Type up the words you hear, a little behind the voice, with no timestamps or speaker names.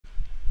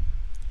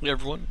Hey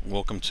everyone,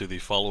 welcome to the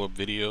follow-up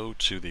video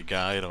to the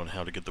guide on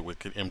how to get the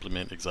Wicked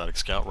Implement Exotic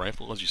Scout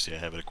Rifle. As you see, I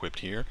have it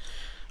equipped here.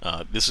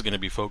 This is going to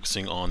be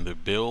focusing on the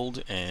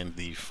build and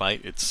the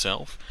fight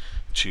itself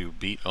to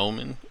beat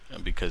Omen,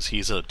 because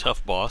he's a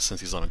tough boss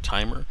since he's on a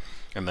timer,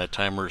 and that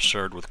timer is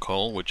started with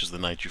Cole, which is the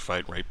knight you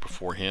fight right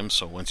before him.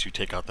 So once you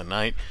take out the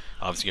knight,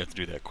 obviously you have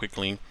to do that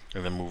quickly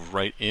and then move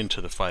right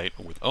into the fight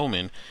with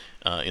Omen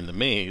in the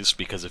maze,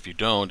 because if you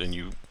don't and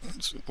you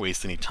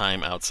waste any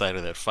time outside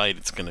of that fight,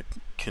 it's going to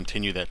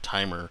continue that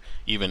timer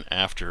even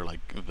after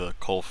like the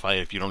Cole fight.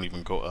 If you don't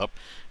even go up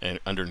and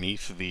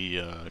underneath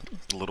the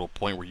little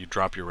point where you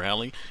drop your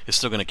rally, it's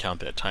still going to count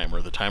that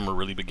timer. The timer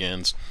really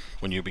begins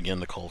when you begin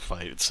the Cole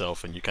fight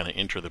itself, and you kind of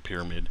enter the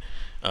pyramid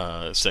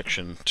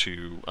section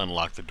to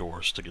unlock the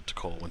doors to get to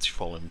Cole once you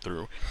follow him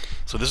through.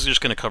 So this is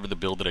just going to cover the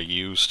build that I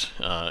used.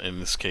 In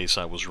this case,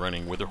 I was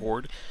running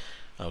Witherhoard.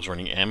 I was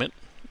running Amit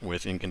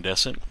with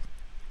Incandescent,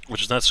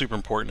 which is not super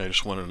important. I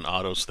just wanted an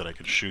auto so that I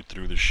could shoot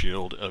through the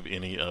shield of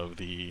any of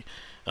the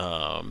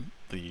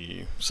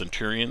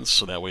Centurions,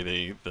 so that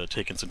way the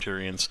taken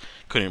Centurions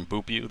couldn't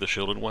boop you, the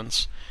shielded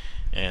ones.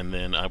 And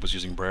then I was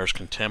using Briar's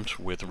Contempt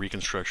with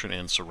Reconstruction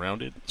and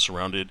Surrounded.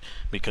 Surrounded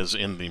because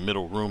in the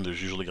middle room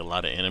there's usually a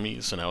lot of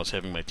enemies, and I was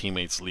having my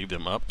teammates leave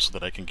them up so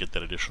that I can get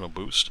that additional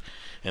boost.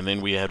 And then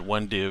we had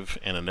one div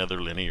and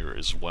another linear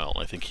as well.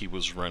 I think he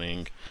was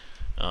running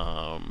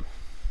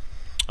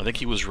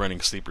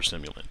Sleeper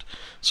Simulant.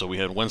 So we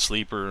had one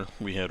Sleeper,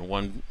 we had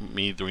one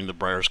me doing the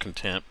Briar's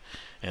Contempt,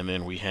 and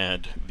then we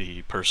had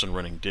the person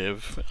running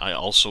Div. I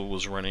also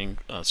was running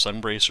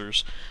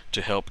Sunbracers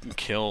to help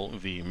kill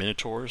the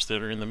Minotaurs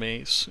that are in the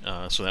maze,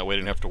 so that way I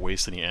didn't have to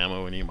waste any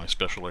ammo, any of my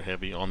special or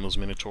heavy on those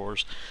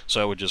Minotaurs.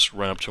 So I would just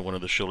run up to one of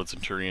the shielded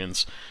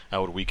Centurions, I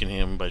would weaken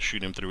him by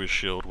shooting him through his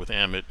shield with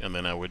Amit, and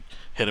then I would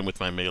hit him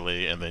with my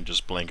melee and then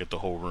just blanket the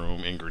whole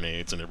room in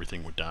grenades and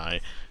everything would die,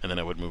 and then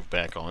I would move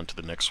back on to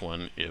the next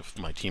one if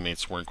my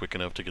teammates weren't quick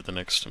enough to get the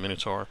next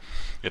Minotaur.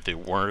 If they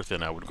weren't,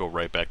 then I would go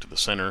right back to the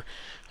center.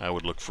 I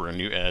would look for a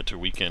new ad to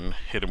weaken,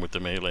 hit him with the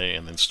melee,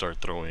 and then start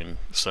throwing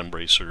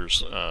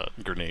Sunbracers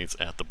grenades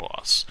at the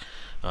boss.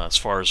 As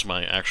far as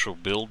my actual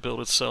build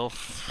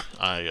itself,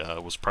 I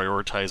was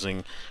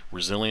prioritizing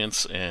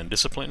resilience and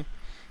discipline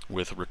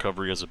with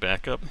recovery as a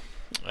backup.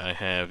 I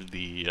have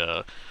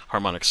the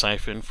harmonic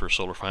siphon for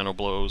solar final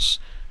blows,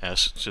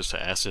 just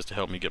to assist to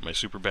help me get my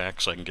super back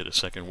so I can get a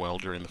second well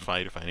during the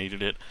fight if I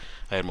needed it.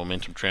 I had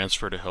momentum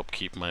transfer to help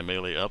keep my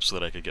melee up so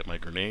that I could get my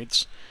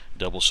grenades.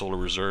 Double solar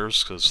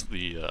reserves because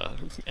the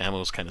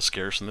ammo is kind of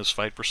scarce in this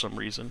fight for some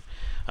reason.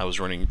 I was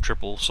running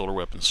triple solar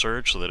weapon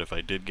surge so that if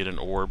I did get an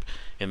orb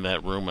in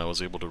that room, I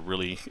was able to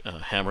really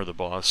hammer the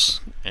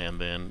boss. And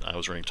then I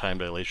was running time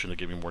dilation to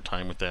give me more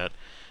time with that.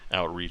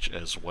 Outreach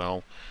as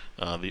well.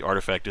 The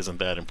artifact isn't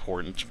that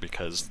important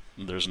because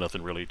there's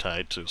nothing really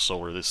tied to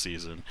solar this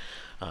season,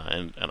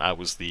 and I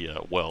was the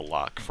well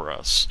lock for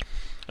us.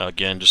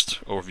 Again,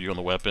 just overview on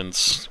the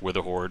weapons with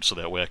a horde, so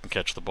that way I can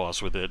catch the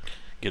boss with it,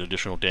 get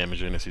additional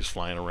damage in as he's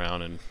flying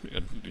around and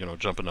you know,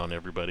 jumping on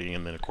everybody.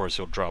 And then of course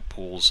he'll drop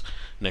pools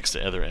next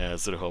to other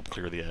ads that'll help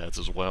clear the ads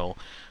as well.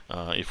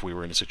 If we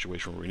were in a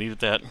situation where we needed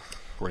that,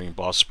 running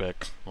boss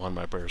spec on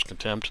my Briar's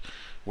Contempt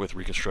with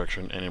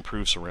Reconstruction and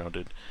Improve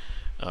Surrounded.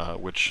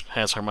 Which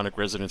has harmonic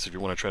resonance if you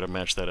want to try to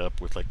match that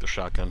up with like the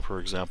shotgun, for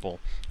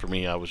example. For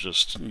me, I was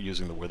just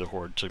using the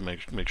Witherhoard to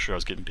make sure I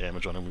was getting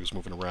damage on him when he was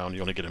moving around.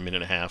 You only get a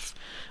minute and a half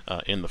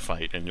in the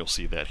fight, and you'll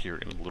see that here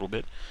in a little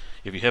bit.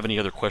 If you have any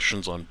other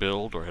questions on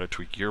build or how to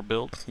tweak your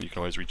build, you can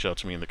always reach out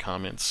to me in the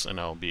comments, and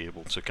I'll be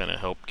able to kind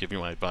of help give you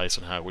my advice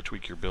on how I would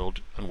tweak your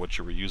build and what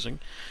you were using.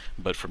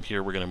 But from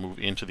here, we're going to move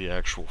into the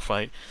actual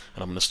fight,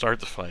 and I'm going to start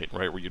the fight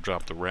right where you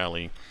drop the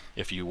rally.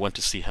 If you want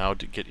to see how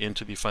to get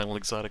into the final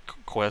exotic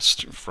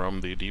quest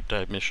from the deep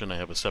dive mission, I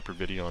have a separate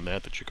video on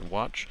that you can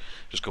watch.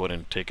 Just go ahead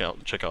and check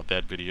out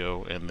that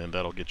video, and then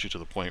that'll get you to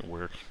the point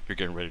where you're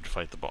getting ready to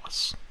fight the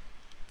boss.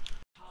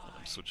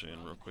 Switching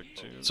in real quick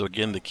too. So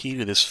again, the key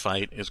to this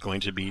fight is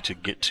going to be to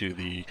get to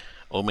the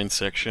Omen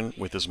section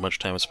with as much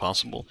time as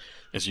possible.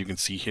 As you can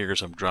see here,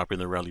 as I'm dropping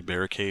the rally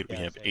barricade, we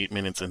have 8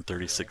 minutes and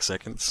 36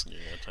 seconds.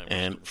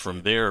 And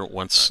from there,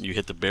 once you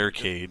hit the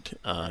barricade,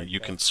 you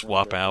can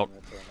swap out,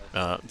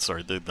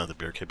 sorry, not the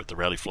barricade, but the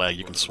rally flag,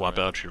 you can swap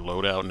out your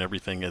loadout and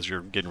everything as you're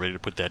getting ready to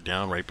put that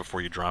down right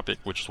before you drop it,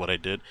 which is what I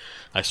did.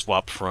 I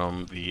swapped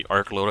from the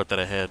arc loadout that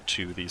I had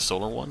to the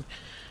solar one.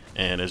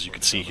 And as you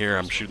can see here,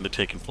 I'm shooting the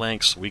taken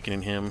flanks,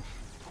 weakening him,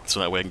 so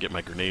that way I can get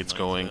my grenades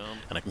going,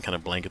 and I can kind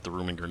of blanket the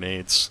room in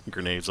grenades.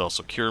 Grenades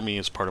also cure me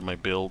as part of my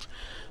build,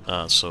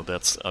 so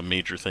that's a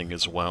major thing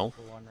as well.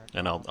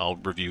 And I'll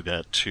review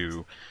that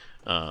too,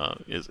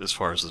 as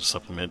far as to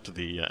supplement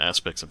the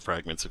aspects and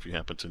fragments if you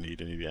happen to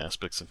need any of the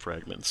aspects and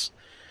fragments.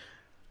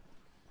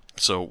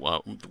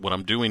 So what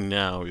I'm doing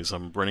now is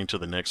I'm running to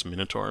the next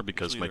Minotaur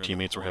because my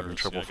teammates were having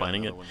trouble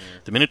finding it.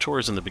 The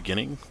Minotaurs in the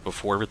beginning,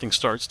 before everything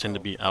starts, tend to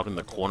be out in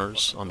the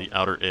corners on the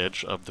outer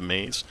edge of the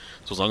maze.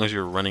 So as long as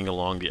you're running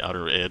along the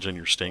outer edge and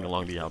you're staying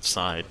along the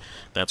outside,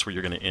 that's where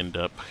you're going to end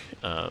up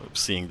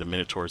seeing the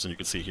Minotaurs. And you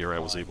can see here I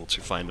was able to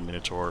find the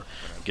Minotaur,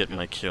 get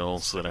my kill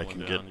so that I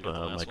can get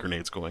my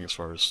grenades going as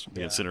far as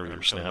the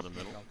incinerator snap,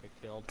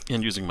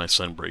 and using my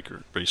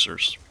sunbreaker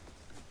bracers.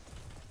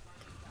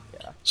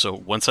 So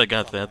once I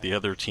got that, the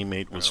other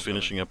teammate was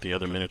finishing up the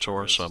other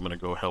Minotaur, so I'm going to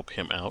go help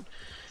him out.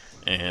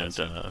 And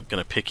going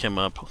to pick him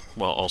up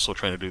while also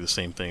trying to do the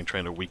same thing,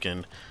 trying to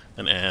weaken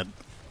an ad.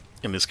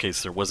 In this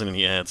case, there wasn't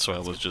any ad, so I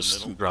was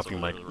just dropping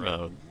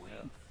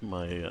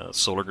my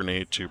solar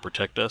grenade to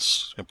protect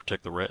us and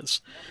protect the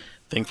res.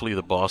 Thankfully,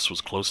 the boss was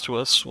close to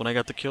us when I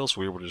got the kill,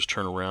 so we were able to just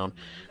turn around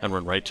and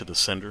run right to the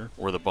center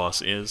where the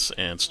boss is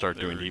and start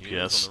doing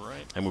DPS.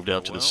 I moved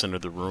out to the center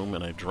of the room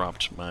and I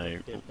dropped my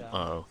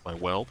my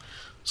well,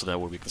 so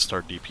that way we can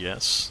start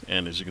DPS.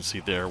 And as you can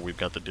see there, we've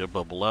got the dib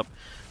bubble up,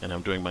 and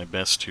I'm doing my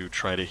best to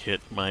try to hit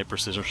my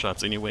precision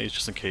shots anyways,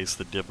 just in case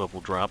the dib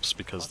bubble drops,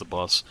 because the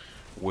boss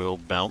will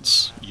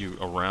bounce you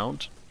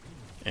around.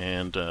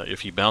 And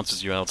if he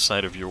bounces you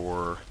outside of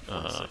your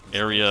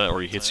area,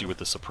 or he hits you with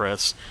the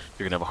suppress,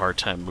 you're going to have a hard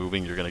time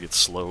moving, you're going to get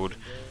slowed.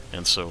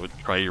 And so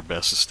try your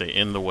best to stay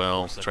in the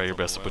well, try your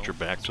best to put your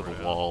back to the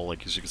wall.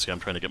 Like as you can see,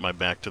 I'm trying to get my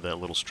back to that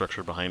little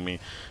structure behind me,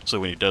 so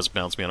when he does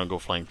bounce me, I don't go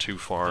flying too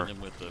far.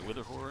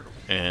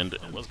 And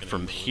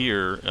from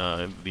here,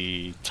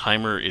 the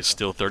timer is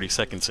still 30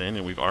 seconds in,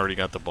 and we've already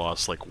got the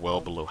boss like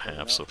well below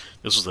half. So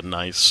this was a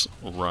nice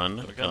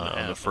run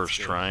on the first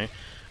try.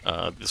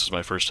 This is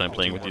my first time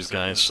playing with these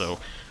guys, so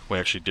we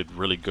actually did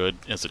really good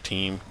as a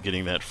team,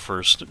 getting that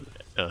first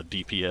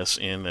DPS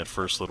in, that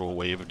first little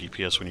wave of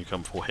DPS when you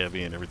come full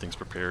heavy and everything's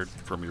prepared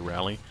from your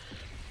rally.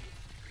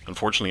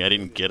 Unfortunately, I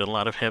didn't get a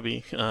lot of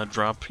heavy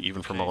drop,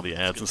 even from all the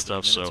ads and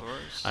stuff, so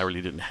I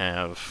really didn't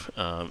have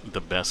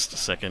the best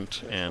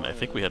second, and I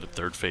think we had a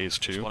third phase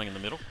too.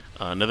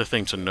 Another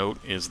thing to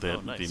note is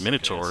that the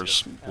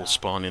Minotaurs will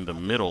spawn in the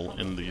middle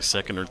in the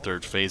second or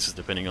third phases,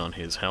 depending on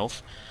his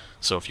health.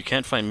 So if you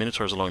can't find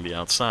Minotaurs along the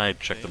outside,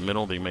 check the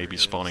middle. They may be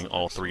spawning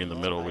all three in the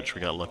middle, which we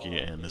got lucky,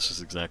 and this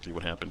is exactly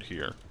what happened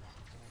here.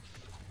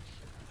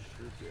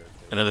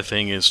 Another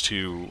thing is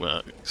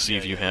to see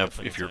if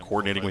you're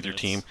coordinating with your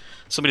team,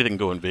 somebody that can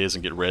go invis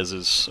and get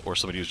reses, or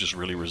somebody who's just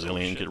really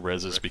resilient and get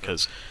reses,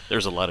 because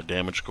there's a lot of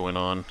damage going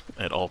on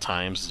at all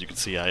times. As you can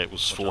see, I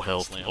was full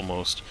health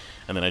almost,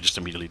 and then I just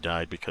immediately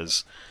died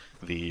because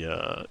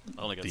the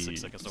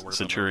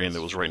Centurion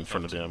that was right in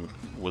front of them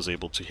was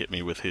able to hit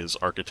me with his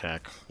arc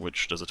attack,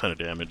 which does a ton of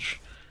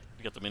damage.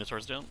 You got the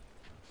Minotaurs down?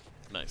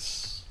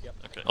 Nice. Yep.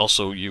 Okay.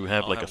 Also, you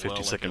have like a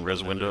 50-second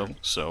res window,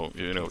 so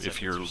you know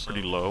if you're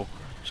pretty low,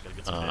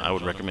 I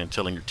would recommend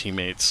telling your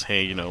teammates,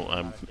 hey, you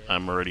know,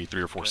 I'm already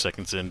 3 or 4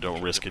 seconds in,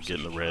 don't risk it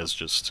getting the res,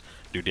 just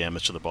do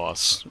damage to the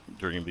boss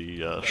during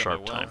the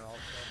sharp time.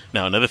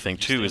 Now, another thing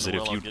too is that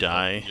if you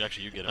die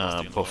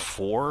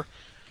before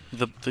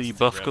the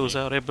buff goes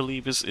out, I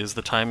believe is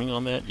the timing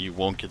on that, you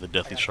won't get the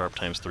Deathly Sharp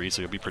 ×3,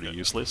 so you'll be pretty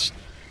useless,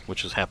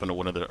 which has happened to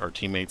one of our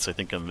teammates, I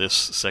think, on this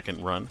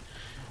second run.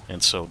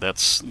 And so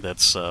that's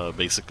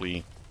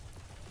basically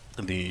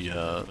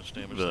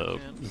the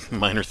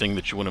minor thing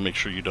that you want to make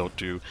sure you don't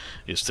do,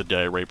 is to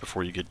die right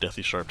before you get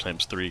Deathly Sharp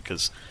 ×3,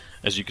 because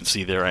as you can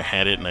see there, I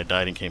had it and I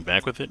died and came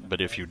back with it, but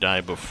if you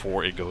die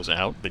before it goes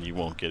out, then you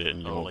won't get it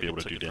and you won't be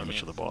able to do damage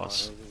to the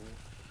boss.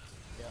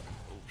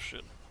 Oh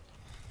shit.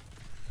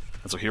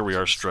 And so here we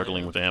are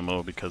struggling with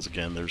ammo because,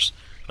 again, there's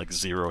like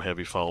 0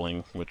 heavy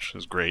falling, which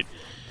is great.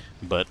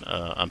 But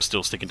I'm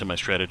still sticking to my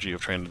strategy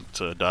of trying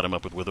to dot him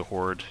up with Wither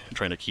Horde,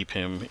 trying to keep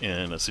him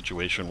in a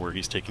situation where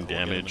he's taking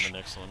damage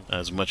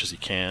as much as he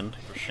can.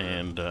 Sure.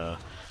 And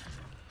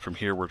from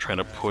here we're trying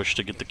to push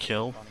to get the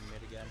kill.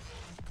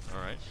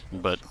 Alright.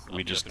 But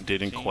we just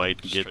didn't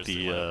quite get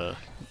the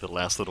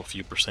last little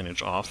few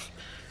percentage off.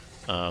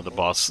 The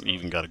boss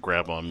even got a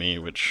grab on me,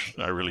 which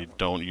I really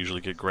don't usually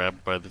get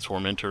grabbed by the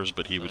Tormentors,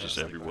 but he was just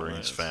everywhere and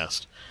he's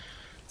fast.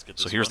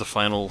 So here's the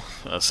final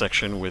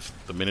section with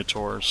the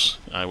Minotaurs.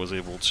 I was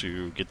able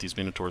to get these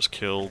Minotaurs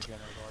killed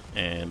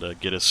and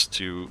get us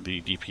to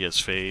the DPS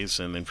phase,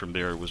 and then from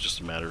there it was just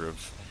a matter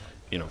of,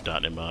 you know,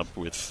 dotting him up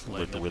with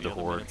the Wither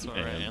Horde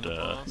and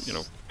you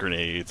know,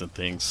 grenades and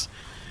things.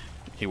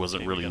 He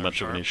wasn't really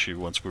much of an issue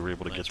once we were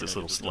able to get this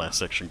little last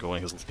section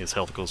going. His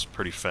health goes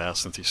pretty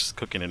fast since he's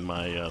cooking in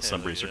my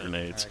Sunbracer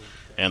grenades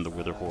and the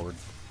Wither Horde,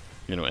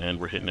 you know, and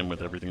we're hitting him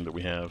with everything that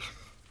we have.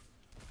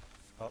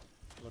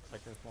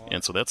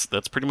 And so that's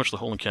pretty much the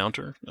whole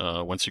encounter.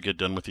 Once you get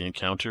done with the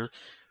encounter,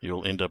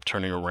 you'll end up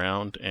turning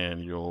around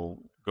and you'll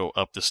go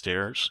up the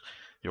stairs.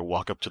 You'll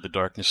walk up to the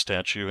Darkness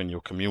statue and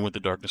you'll commune with the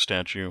Darkness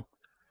statue.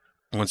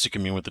 Once you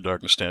commune with the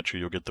Darkness statue,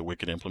 you'll get the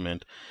Wicked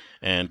Implement.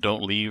 And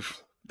don't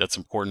leave That's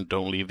important.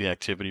 Don't leave the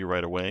activity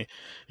right away.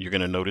 You're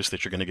going to notice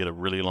that you're going to get a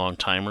really long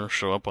timer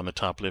show up on the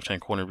top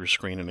left-hand corner of your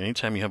screen. And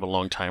anytime you have a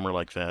long timer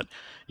like that,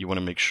 you want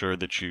to make sure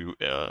that you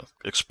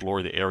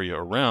explore the area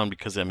around,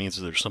 because that means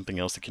that there's something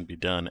else that can be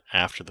done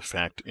after the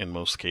fact in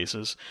most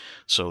cases.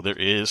 So there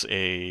is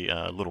a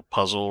little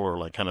puzzle, or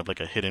like kind of like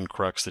a hidden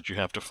crux that you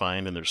have to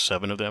find, and there's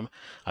 7 of them.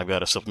 I've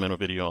got a supplemental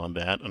video on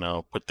that, and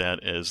I'll put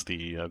that as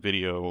the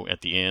video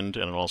at the end,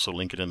 and I'll also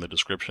link it in the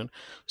description,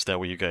 so that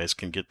way you guys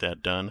can get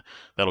that done.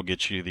 That'll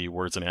get you the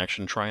words in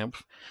action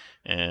triumph.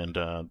 And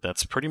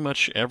that's pretty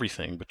much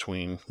everything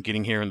between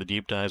getting here in the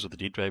deep dives with the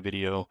deep dive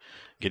video,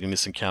 getting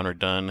this encounter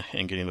done,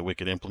 and getting the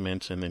wicked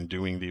implement, and then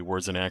doing the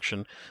words in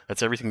action.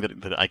 That's everything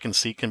that I can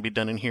see can be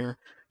done in here.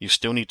 You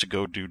still need to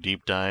go do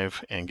deep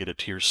dive and get a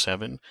tier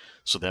 7,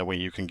 so that way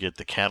you can get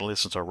the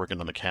catalyst and start working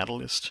on the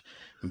catalyst.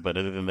 But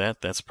other than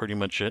that, that's pretty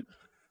much it.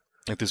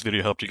 If this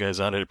video helped you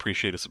guys out, I'd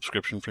appreciate a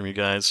subscription from you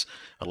guys.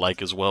 A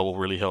like as well will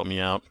really help me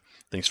out.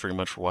 Thanks very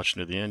much for watching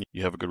to the end.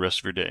 You have a good rest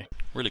of your day.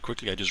 Really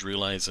quickly, I just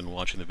realized in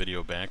watching the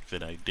video back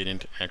that I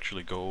didn't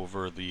actually go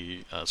over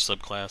the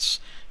subclass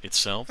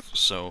itself.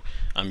 So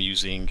I'm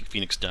using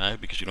Phoenix Dive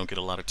because you don't get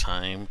a lot of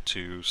time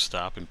to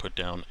stop and put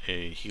down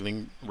a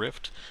healing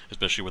rift,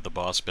 especially with the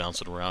boss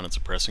bouncing around and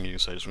suppressing you.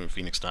 So I just went with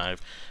Phoenix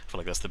Dive. I feel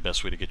like that's the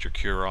best way to get your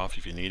cure off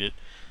if you need it.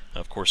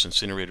 Of course,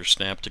 Incinerator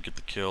Snap to get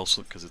the kill,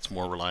 because it's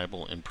more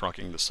reliable in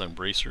proccing the Sun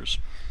Bracers.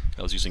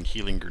 I was using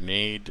Healing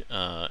Grenade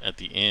at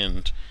the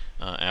end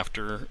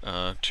after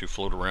to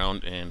float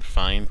around and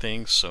find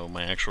things. So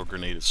my actual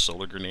grenade is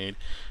Solar Grenade.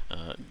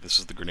 This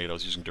is the grenade I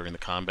was using during the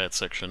combat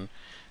section.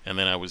 And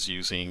then I was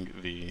using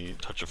the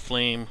Touch of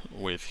Flame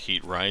with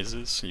Heat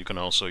Rises. You can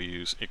also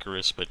use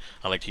Icarus, but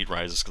I liked Heat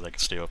Rises because I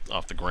could stay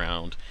off the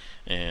ground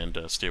and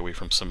stay away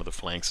from some of the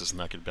flanks and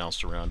not get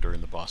bounced around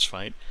during the boss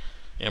fight.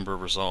 Ember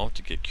of Resolve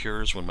to get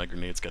cures when my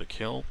grenade's got a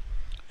kill.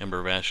 Ember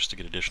of Ashes to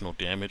get additional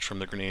damage from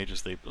the grenade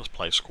as they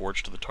apply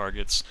Scorch to the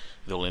targets.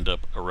 They'll end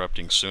up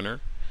erupting sooner.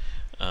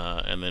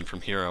 And then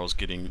from here I was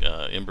getting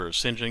Ember of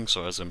Singeing,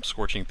 so as I'm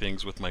scorching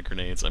things with my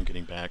grenades, I'm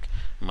getting back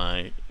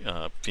my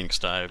Phoenix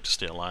Dive to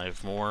stay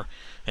alive more.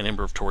 And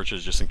Ember of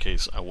Torches, just in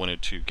case I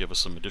wanted to give us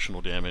some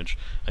additional damage.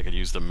 I could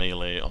use the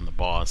melee on the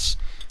boss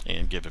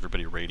and give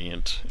everybody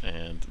Radiant,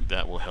 and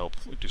that will help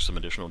do some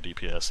additional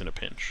DPS in a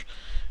pinch.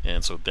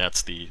 And so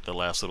that's the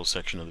last little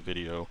section of the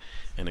video.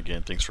 And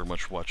again, thanks very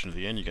much for watching to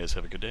the end. You guys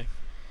have a good day.